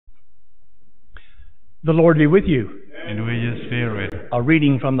The Lord be with you. And with your spirit. A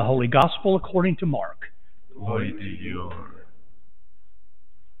reading from the Holy Gospel according to Mark. Glory to you, Lord.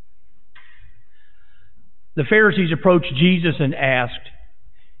 The Pharisees approached Jesus and asked,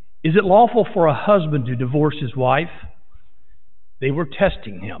 "Is it lawful for a husband to divorce his wife?" They were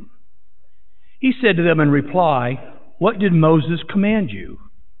testing him. He said to them in reply, "What did Moses command you?"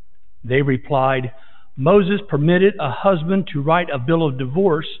 They replied, "Moses permitted a husband to write a bill of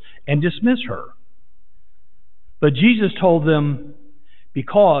divorce and dismiss her." But Jesus told them,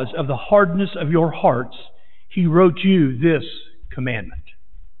 "Because of the hardness of your hearts, he wrote you this commandment.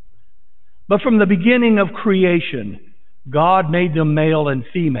 But from the beginning of creation, God made them male and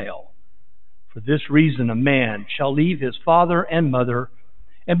female. For this reason, a man shall leave his father and mother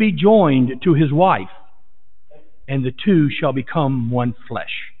and be joined to his wife, and the two shall become one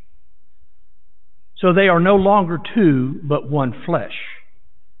flesh. So they are no longer two, but one flesh.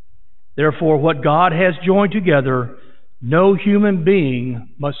 Therefore, what God has joined together, no human being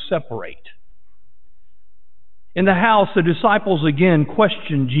must separate." In the house, the disciples again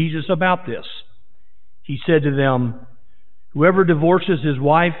questioned Jesus about this. He said to them, "Whoever divorces his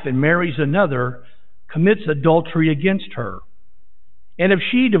wife and marries another commits adultery against her. And if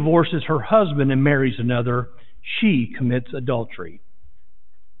she divorces her husband and marries another, she commits adultery."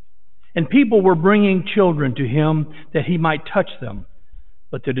 And people were bringing children to him that he might touch them.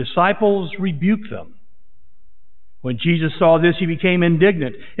 But the disciples rebuked them. When Jesus saw this, he became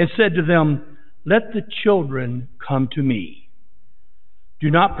indignant and said to them, "Let the children come to me.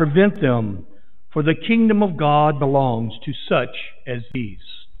 Do not prevent them, for the kingdom of God belongs to such as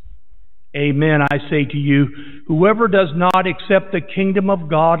these. Amen, I say to you, whoever does not accept the kingdom of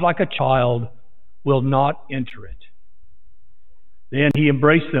God like a child will not enter it." Then he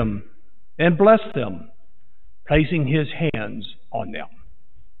embraced them and blessed them, placing his hands on them.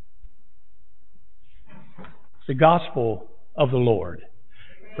 The Gospel of the Lord.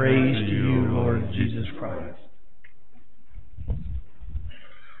 Praise to you, Lord Jesus Christ.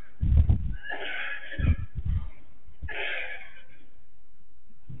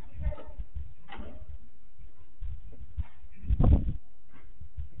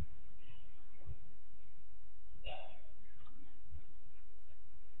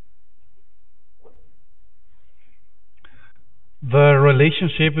 The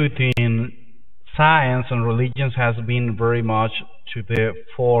relationship between science and religions has been very much to the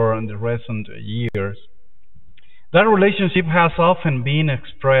fore in the recent years. That relationship has often been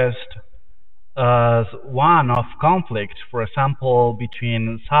expressed as one of conflict, for example,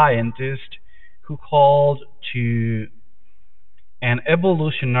 between scientists who hold to an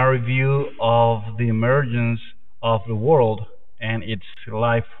evolutionary view of the emergence of the world and its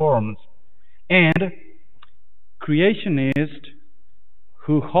life forms, and creationists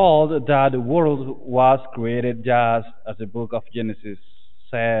who hold that the world was created just as the book of Genesis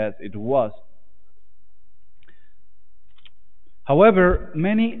says it was. However,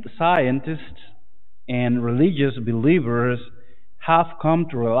 many scientists and religious believers have come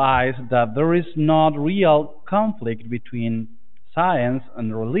to realize that there is not real conflict between science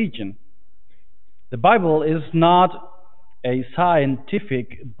and religion. The Bible is not a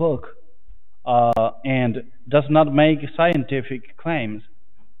scientific book and does not make scientific claims.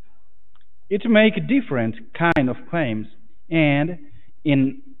 It makes different kind of claims, and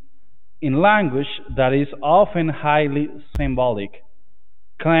in language that is often highly symbolic.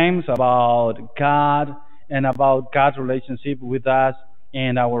 Claims about God and about God's relationship with us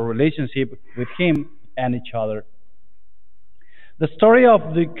and our relationship with Him and each other. The story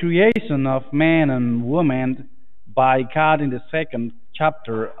of the creation of man and woman by God in the second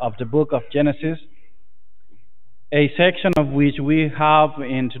chapter of the book of Genesis, a section of which we have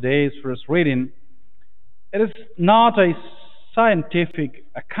in today's first reading, it is not a scientific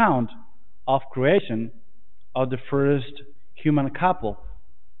account of creation of the first human couple.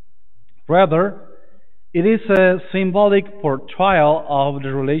 Rather, it is a symbolic portrayal of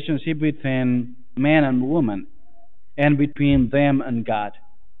the relationship between man and woman and between them and God.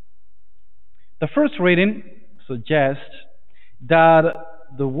 The first reading suggests that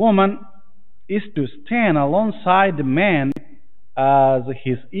the woman is to stand alongside the man as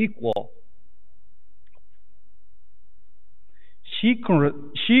his equal. She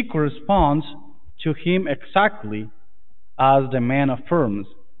corresponds to him exactly as the man affirms,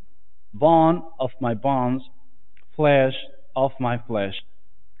 "Bone of my bones, flesh of my flesh."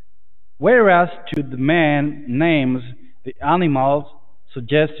 Whereas to the man names the animals,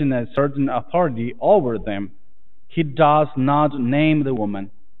 suggesting a certain authority over them, he does not name the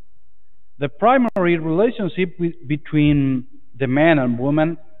woman. The primary relationship between the man and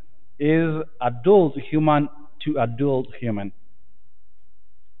woman is adult human to adult human.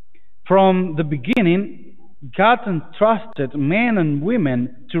 From the beginning, God entrusted men and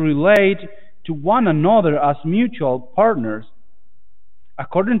women to relate to one another as mutual partners.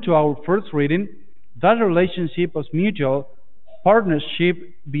 According to our first reading, that relationship as mutual partnership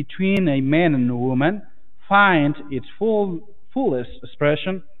between a man and a woman finds its fullest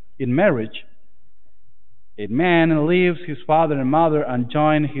expression in marriage. A man leaves his father and mother and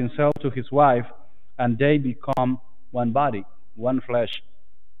joins himself to his wife, and they become one body, one flesh.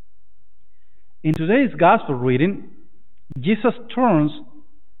 In today's gospel reading, Jesus turns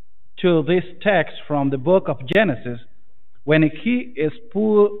to this text from the book of Genesis when he is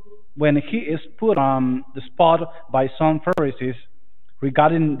put on the spot by some Pharisees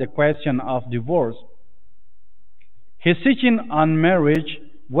regarding the question of divorce. His teaching on marriage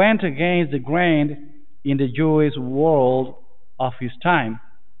went against the grain in the Jewish world of his time.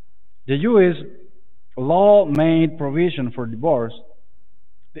 The Jewish law made provision for divorce.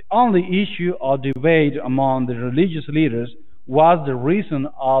 The only issue of debate among the religious leaders was the reason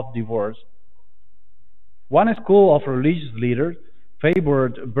of divorce. One school of religious leaders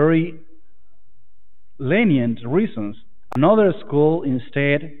favored very lenient reasons. Another school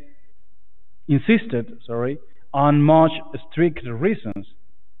instead insisted on much stricter reasons.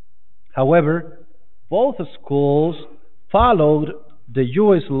 However, both schools followed the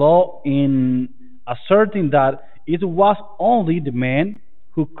Jewish law in asserting that it was only the man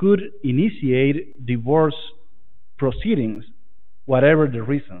who could initiate divorce proceedings, whatever the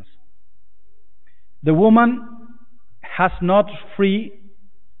reasons. The woman has not free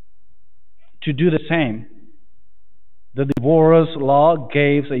to do the same. The divorce law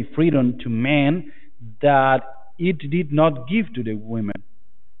gave a freedom to men that it did not give to the women.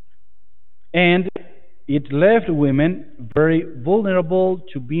 And it left women very vulnerable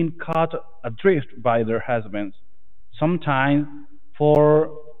to being caught adrift by their husbands, sometimes for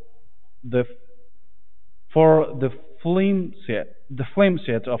the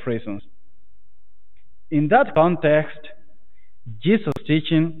flimsiest of reasons. In that context, Jesus'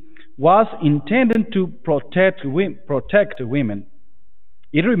 teaching was intended to protect women.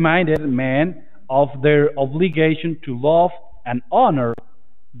 It reminded men of their obligation to love and honor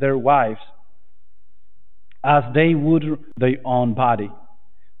their wives as they would their own body,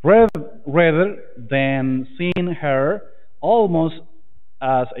 rather than seeing her almost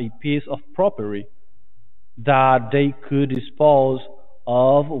as a piece of property that they could dispose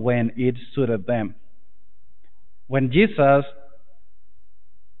of when it suited them. When Jesus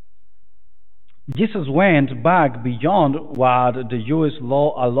went back beyond what the Jewish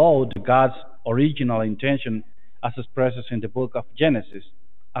law allowed God's original intention as expressed in the book of Genesis,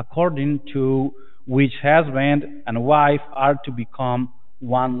 according to which husband and wife are to become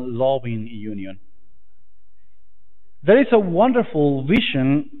one loving union. There is a wonderful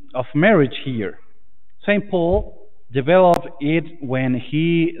vision of marriage here. St. Paul developed it when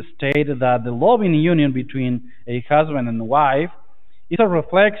he stated that the loving union between a husband and wife is a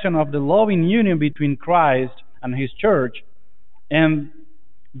reflection of the loving union between Christ and his church, and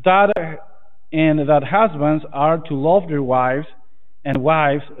that husbands are to love their wives and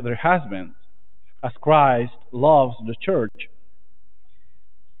wives their husbands, as Christ loves the church.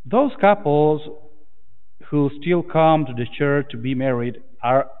 Those couples who still come to the church to be married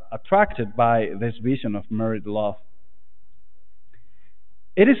are attracted by this vision of married love.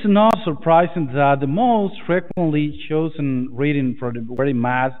 It is not surprising that the most frequently chosen reading for the wedding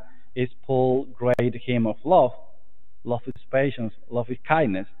mass is Paul's great hymn of love. Love is patience, love is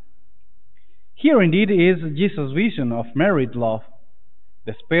kindness. Here indeed is Jesus' vision of married love,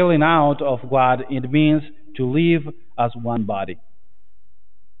 the spelling out of what it means to live as one body.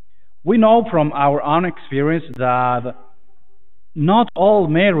 We know from our own experience that not all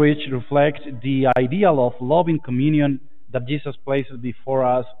marriage reflects the ideal of loving communion that Jesus places before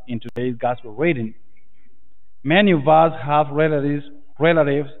us in today's gospel reading. Many of us have relatives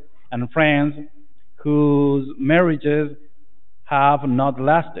and friends whose marriages have not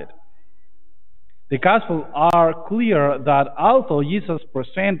lasted. The Gospels are clear that although Jesus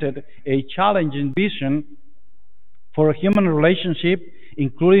presented a challenging vision for a human relationship,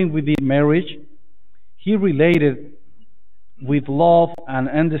 including within marriage, he related with love and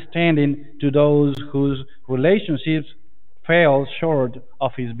understanding to those whose relationships fell short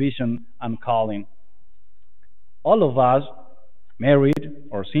of his vision and calling. All of us, married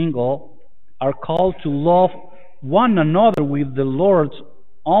or single, are called to love one another with the Lord's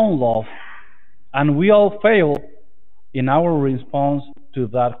own love, and we all fail in our response to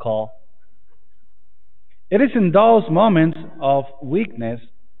that call. It is in those moments of weakness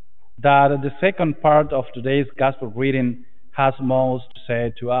that the second part of today's gospel reading has most to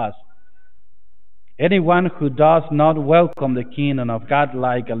say to us. Anyone who does not welcome the kingdom of God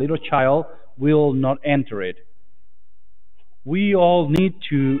like a little child will not enter it. We all need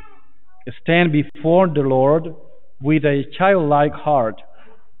to stand before the Lord with a childlike heart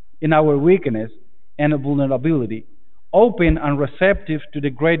in our weakness and vulnerability, open and receptive to the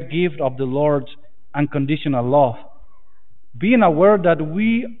great gift of the Lord's unconditional love, being aware that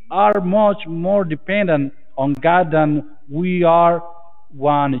we are much more dependent on God than we are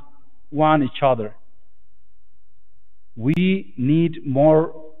one each other. We need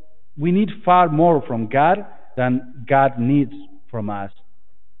more we need far more from God than God needs from us.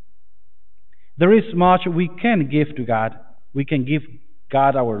 There is much we can give to God. We can give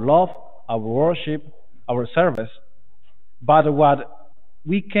God our love, our worship, our service. But what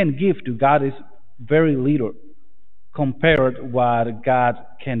we can give to God is very little compared what God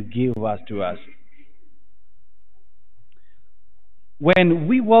can give us to us. When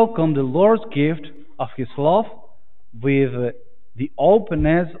we welcome the Lord's gift of His love with the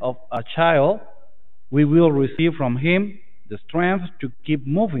openness of a child, we will receive from Him the strength to keep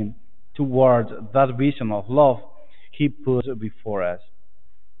moving towards that vision of love He put before us.